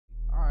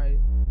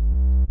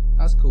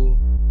that's cool.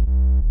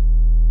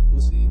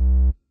 We'll see.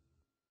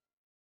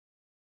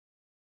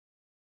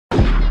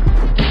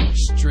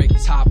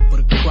 Strict top of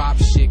the crop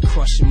shit,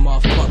 crushing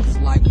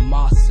motherfuckers like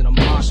moss in a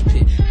mosh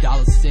pit.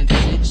 $.cent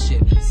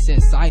shit,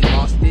 since I ain't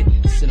lost it.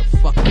 It's in a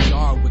fucking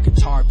jar with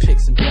guitar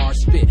picks and bar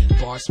spit.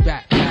 Bar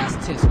spat,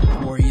 past tense,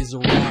 warriors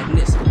of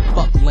radness.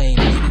 Fuck lame, eat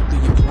it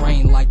through your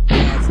brain like